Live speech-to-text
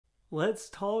let's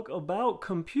talk about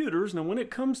computers. Now, when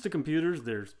it comes to computers,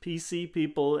 there's PC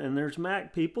people and there's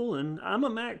Mac people, and I'm a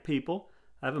Mac people.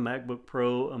 I have a MacBook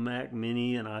Pro, a Mac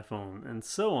Mini, an iPhone, and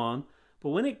so on. But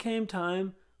when it came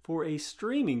time for a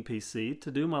streaming PC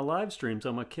to do my live streams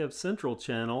on my Kev Central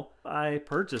channel, I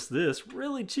purchased this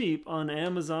really cheap on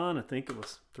Amazon. I think it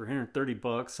was 330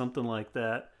 bucks, something like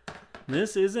that. And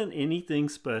this isn't anything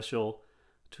special.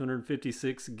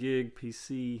 256 gig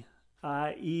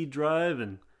PCIe drive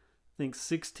and I think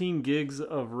 16 gigs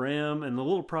of RAM, and the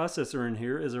little processor in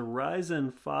here is a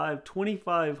Ryzen 5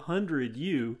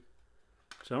 2500U,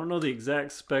 which I don't know the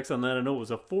exact specs on that. I know it was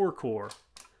a 4-core,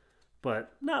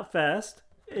 but not fast.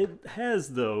 It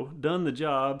has, though, done the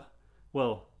job.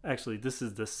 Well, actually, this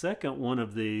is the second one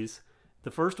of these.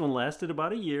 The first one lasted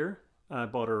about a year. I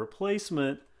bought a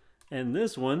replacement, and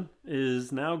this one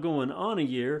is now going on a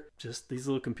year. Just these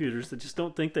little computers that just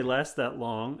don't think they last that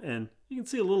long, and you can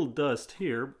see a little dust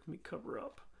here. Let me cover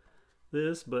up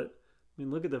this, but I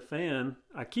mean, look at the fan.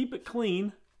 I keep it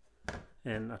clean,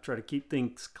 and I try to keep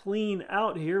things clean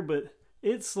out here, but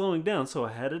it's slowing down. So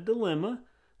I had a dilemma.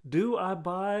 Do I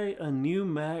buy a new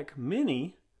Mac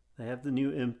Mini? They have the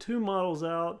new M2 models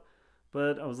out,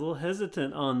 but I was a little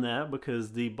hesitant on that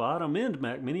because the bottom end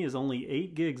Mac Mini is only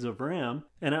 8 gigs of RAM,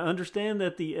 and I understand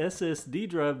that the SSD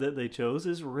drive that they chose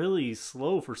is really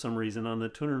slow for some reason on the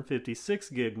 256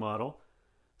 gig model.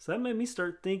 So that made me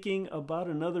start thinking about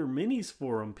another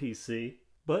Minisforum PC,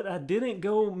 but I didn't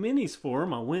go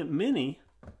Minisforum, I went Mini.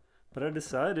 But I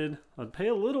decided I'd pay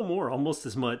a little more, almost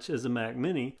as much as a Mac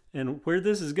Mini. And where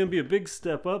this is going to be a big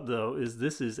step up, though, is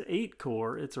this is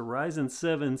 8-core. It's a Ryzen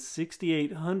 7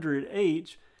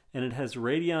 6800H, and it has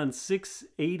Radeon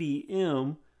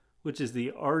 680M, which is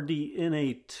the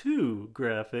RDNA2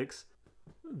 graphics.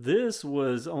 This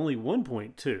was only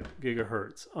 1.2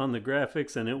 gigahertz on the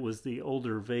graphics, and it was the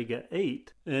older Vega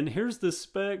 8. And here's the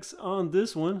specs on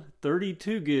this one.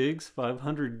 32 gigs,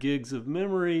 500 gigs of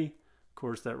memory. Of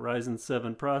course, that Ryzen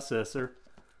 7 processor.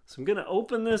 So I'm going to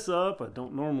open this up. I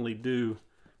don't normally do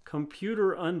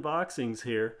computer unboxings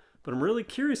here, but I'm really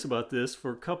curious about this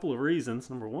for a couple of reasons.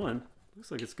 Number one,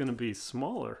 looks like it's going to be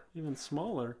smaller, even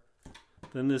smaller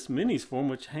than this Minisforum,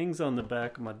 which hangs on the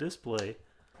back of my display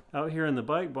out here in the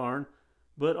bike barn.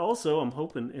 But also, I'm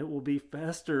hoping it will be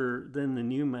faster than the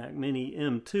new Mac Mini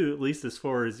M2, at least as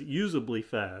far as usably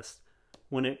fast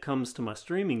when it comes to my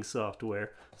streaming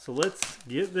software. So let's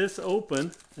get this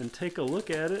open and take a look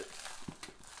at it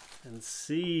and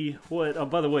see what... Oh,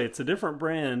 by the way, it's a different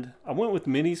brand. I went with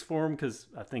Minisforum because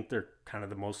I think they're kind of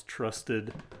the most trusted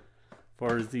as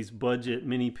far as these budget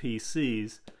mini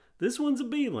PCs. This one's a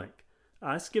Beelink.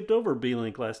 I skipped over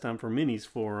Beelink last time for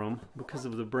Minisforum because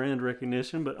of the brand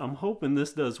recognition, but I'm hoping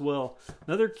this does well.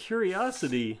 Another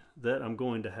curiosity that I'm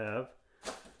going to have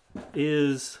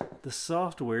is the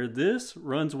software. This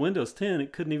runs Windows 10.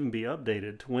 It couldn't even be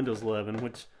updated to Windows 11,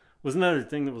 which was another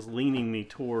thing that was leaning me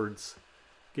towards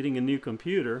getting a new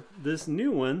computer. This new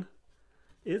one,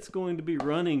 it's going to be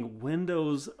running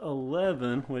Windows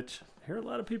 11, which I hear a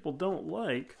lot of people don't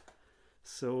like.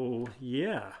 So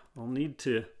yeah, I'll need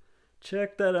to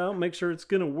check that out, make sure it's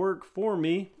going to work for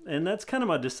me. And that's kind of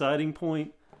my deciding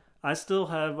point. I still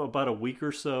have about a week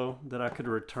or so that I could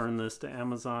return this to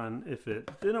Amazon if it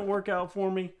didn't work out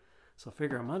for me. So I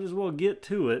figure I might as well get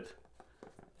to it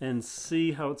and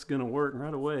see how it's going to work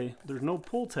right away. There's no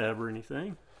pull tab or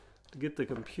anything to get the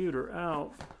computer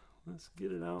out. Let's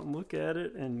get it out and look at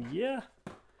it. And yeah,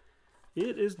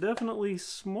 it is definitely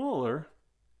smaller.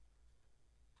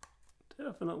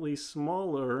 Definitely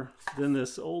smaller than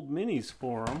this old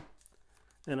Minisforum.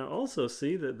 And I also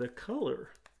see that the color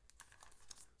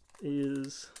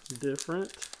is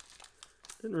different.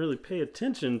 Didn't really pay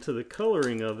attention to the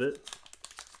coloring of it,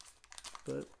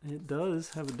 but it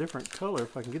does have a different color.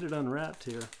 If I can get it unwrapped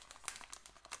here.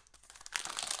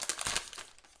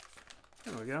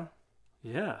 There we go.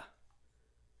 Yeah.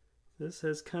 This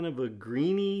has kind of a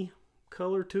greeny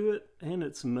color to it, and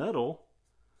it's metal.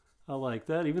 I like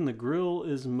that. Even the grill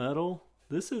is metal.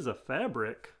 This is a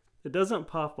fabric. It doesn't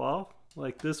pop off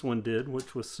like this one did,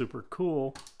 which was super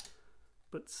cool.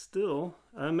 But still,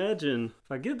 I imagine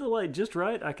if I get the light just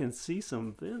right, I can see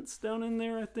some vents down in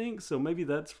there, I think. So maybe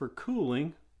that's for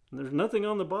cooling. And there's nothing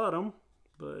on the bottom,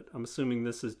 but I'm assuming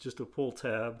this is just a pull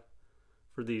tab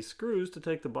for these screws to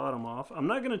take the bottom off. I'm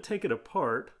not going to take it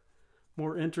apart.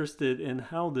 More interested in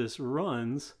how this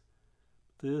runs.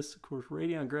 This, of course,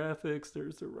 Radeon graphics.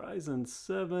 There's the Ryzen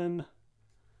 7.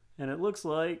 And it looks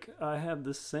like I have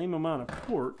the same amount of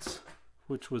ports,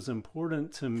 which was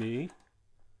important to me.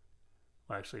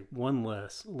 Actually, one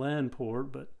less LAN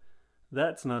port, but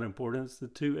That's not important. It's the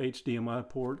two HDMI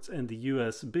ports and the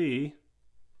USB.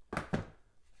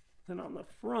 Then on the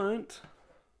front,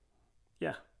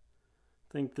 yeah,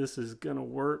 I think this is gonna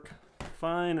work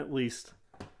fine, at least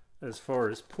as far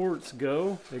as ports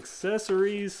go.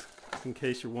 Accessories, in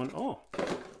case you're wondering. Oh,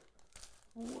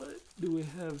 what do we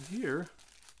have here?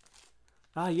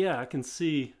 Ah, yeah, I can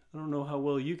see. I don't know how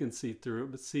well you can see through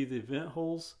it, but see the vent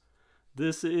holes?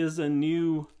 This is a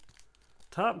new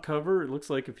top cover. It looks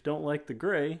like if you don't like the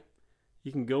gray,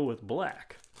 you can go with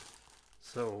black.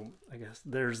 So I guess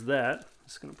there's that.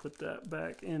 Just gonna put that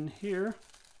back in here.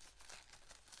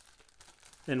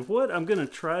 And what I'm gonna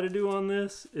try to do on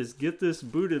this is get this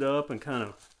booted up and kind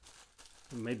of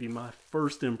maybe my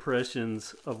first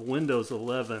impressions of Windows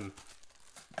 11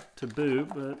 to boot,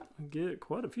 but I get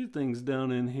quite a few things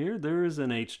down in here. There is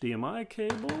an HDMI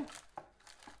cable.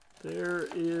 There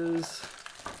is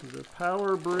the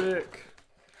power brick.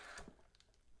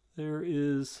 There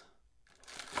is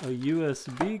a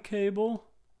USB cable.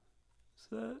 Is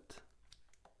that?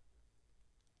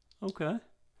 Okay.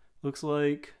 Looks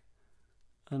like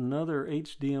another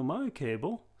HDMI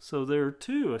cable. So there are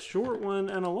two, a short one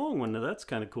and a long one. Now that's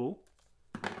kind of cool.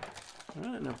 All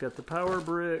right, and I've got the power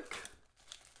brick.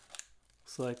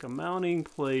 Looks like a mounting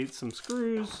plate, some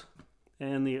screws,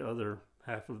 and the other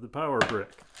half of the power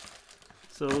brick.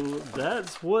 So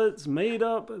that's what's made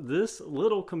up this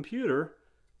little computer.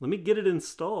 Let me get it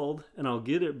installed and I'll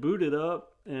get it booted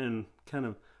up and kind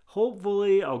of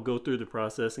hopefully I'll go through the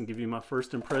process and give you my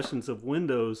first impressions of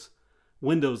Windows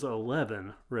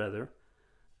 11 rather.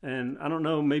 And I don't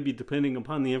know, maybe depending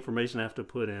upon the information I have to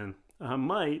put in, I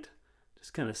might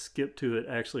just kind of skip to it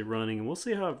actually running and we'll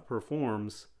see how it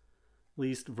performs, at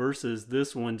least versus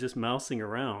this one just mousing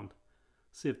around.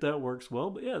 See if that works well.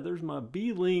 But yeah, there's my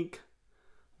Beelink,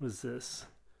 what is this?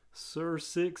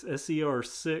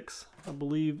 SER6, I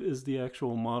believe is the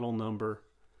actual model number.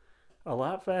 A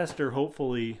lot faster,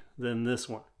 hopefully, than this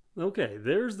one. Okay,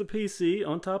 there's the PC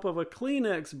on top of a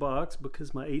Kleenex box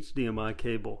because my HDMI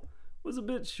cable was a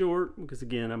bit short because,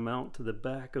 again, I mount to the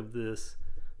back of this.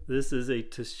 This is a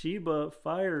Toshiba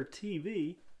Fire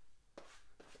TV.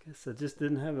 Guess I just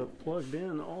didn't have it plugged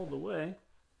in all the way.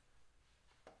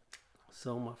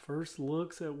 So my first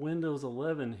looks at Windows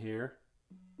 11 here.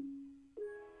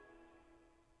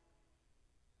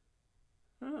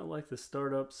 I like the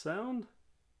startup sound.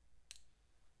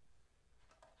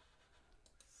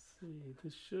 Let's see,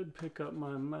 this should pick up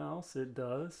my mouse. It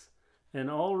does. And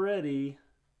already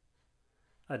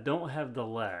I don't have the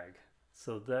lag.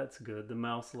 So that's good, the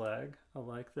mouse lag. I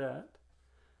like that.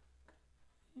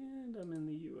 And I'm in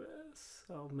the US.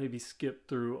 I'll maybe skip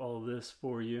through all this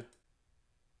for you.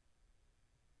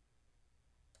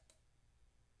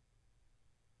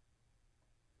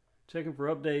 Checking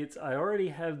for updates. I already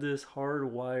have this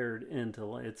hardwired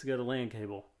into, it's got a LAN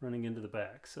cable running into the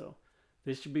back. So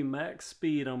this should be max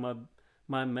speed on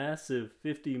my massive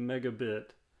 50 megabit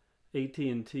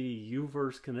AT&T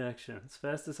UVerse connection. It's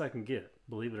fast as I can get,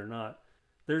 believe it or not.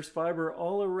 There's fiber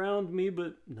all around me,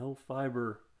 but no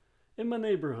fiber in my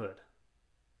neighborhood.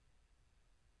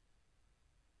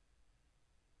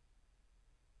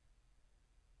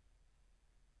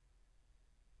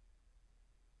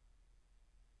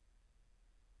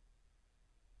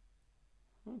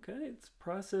 Okay, it's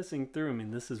processing through. I mean,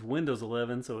 this is Windows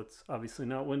 11, so it's obviously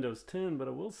not Windows 10, but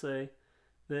I will say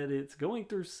that it's going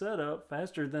through setup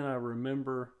faster than I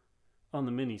remember on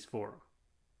the Minisforum.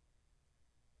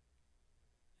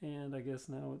 And I guess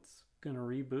now it's going to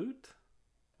reboot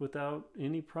without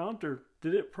any prompt, or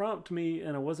did it prompt me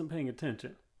and I wasn't paying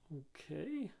attention?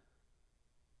 Okay.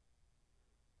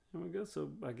 There we go. So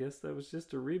I guess that was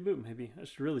just a reboot. Maybe I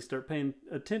should really start paying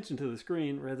attention to the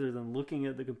screen rather than looking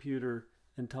at the computer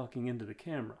and talking into the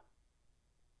camera.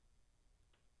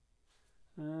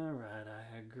 All right,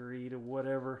 I agree to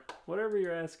whatever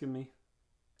you're asking me.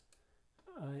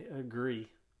 I agree.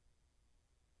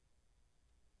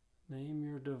 Name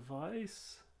your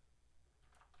device.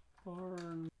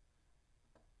 Barn.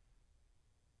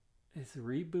 It's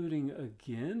rebooting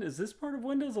again? Is this part of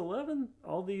Windows 11?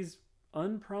 All these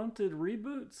unprompted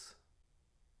reboots?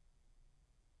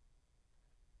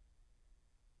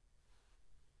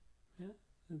 Yeah,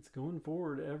 it's going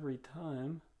forward every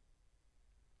time.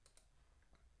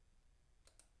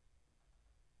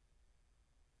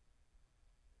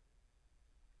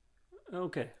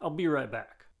 Okay, I'll be right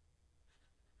back.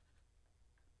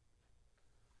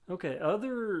 Okay,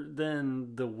 other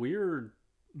than the weird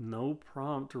no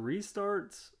prompt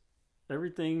restarts,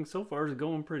 everything so far is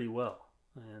going pretty well.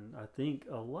 And I think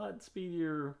a lot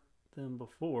speedier than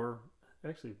before.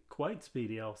 Actually, quite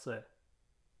speedy, I'll say.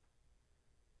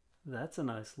 That's a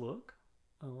nice look.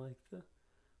 I like the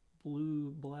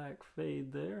blue-black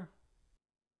fade there.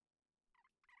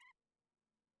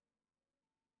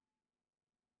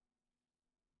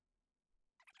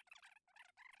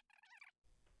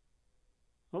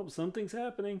 Oh, something's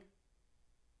happening.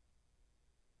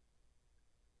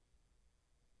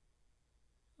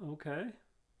 Okay.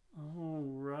 All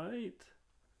right.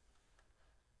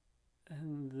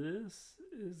 And this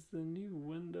is the new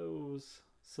Windows.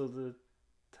 So the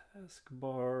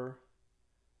taskbar,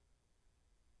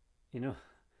 you know,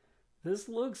 this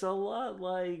looks a lot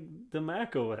like the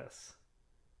Mac OS.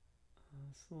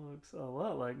 This looks a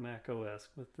lot like Mac OS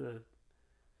with the,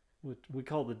 what we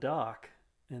call the dock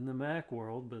in the Mac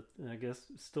world, but I guess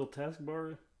still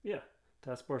taskbar. Yeah,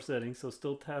 taskbar settings. So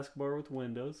still taskbar with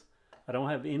Windows. I don't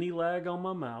have any lag on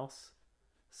my mouse,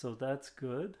 so that's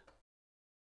good.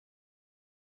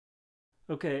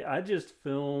 Okay, I just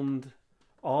filmed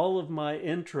all of my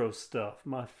intro stuff.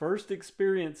 My first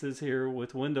experiences here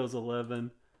with Windows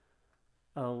 11.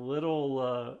 A little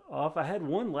off. I had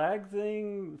one lag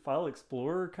thing, File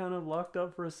Explorer kind of locked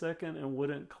up for a second and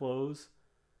wouldn't close.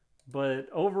 But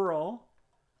overall,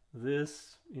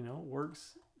 this,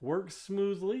 works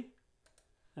smoothly.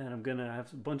 And I'm going to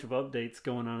have a bunch of updates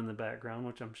going on in the background,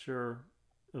 which I'm sure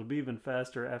it'll be even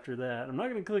faster after that. I'm not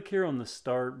going to click here on the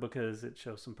start because it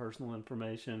shows some personal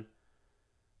information.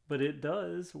 But it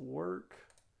does work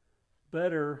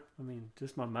better. I mean,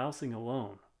 just my mousing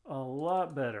alone. A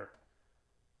lot better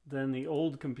than the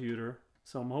old computer.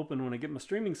 So I'm hoping when I get my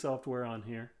streaming software on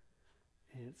here,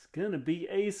 it's going to be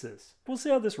aces. We'll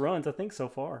see how this runs. I think so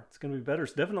far it's going to be better.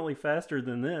 It's definitely faster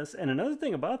than this. And another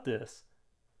thing about this,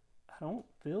 I don't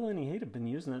feel any heat. I've been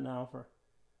using it now for,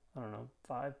 I don't know,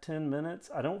 5-10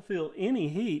 minutes. I don't feel any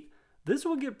heat. This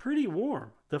will get pretty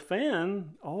warm. The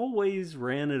fan always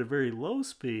ran at a very low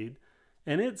speed,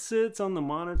 and it sits on the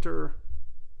monitor.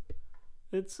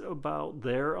 It's about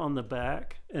there on the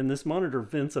back, and this monitor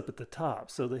vents up at the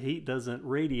top, so the heat doesn't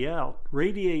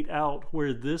radiate out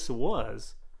where this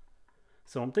was.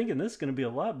 So I'm thinking this is going to be a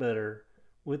lot better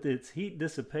with its heat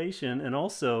dissipation, and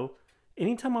also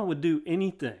anytime I would do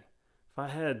anything, if I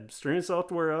had streaming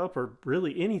software up or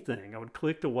really anything, I would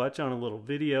click to watch on a little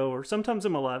video, or sometimes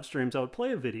in my live streams I would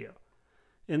play a video.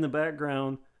 In the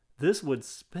background, this would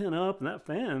spin up and that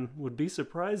fan would be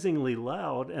surprisingly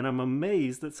loud, and I'm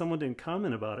amazed that someone didn't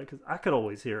comment about it because I could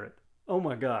always hear it. Oh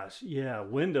my gosh, yeah,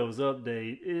 Windows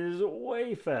Update is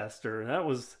way faster. That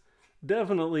was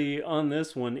definitely on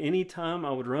this one. Anytime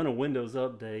I would run a Windows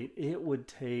Update, it would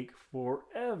take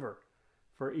forever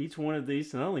for each one of these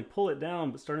to not only pull it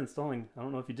down, but start installing. I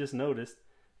don't know if you just noticed,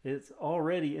 it's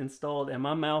already installed, and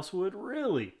my mouse would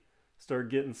really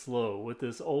start getting slow with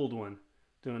this old one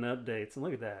doing updates. And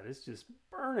look at that, it's just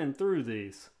burning through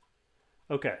these.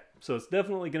 Okay, so it's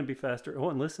definitely going to be faster.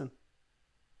 Oh, and listen.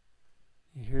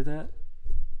 You hear that?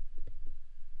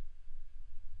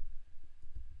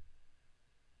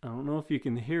 I don't know if you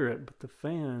can hear it, but the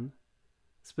fan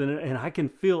spinning, and I can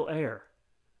feel air.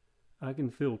 I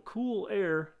can feel cool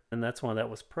air, and that's why that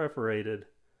was perforated,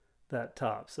 that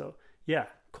top. So yeah,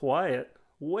 quiet,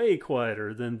 way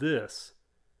quieter than this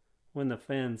when the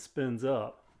fan spins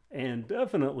up, and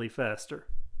definitely faster.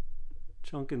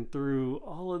 Chunking through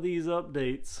all of these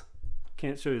updates.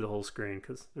 Can't show you the whole screen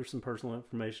because there's some personal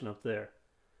information up there.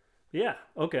 Yeah,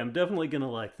 okay, I'm definitely gonna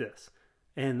like this.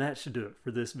 And that should do it for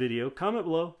this video. Comment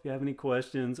below if you have any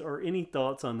questions or any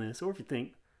thoughts on this, or if you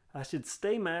think I should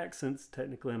stay Mac, since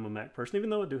technically I'm a Mac person, even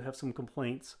though I do have some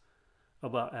complaints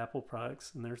about Apple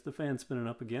products. And there's the fan spinning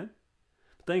up again.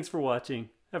 But thanks for watching.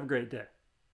 Have a great day.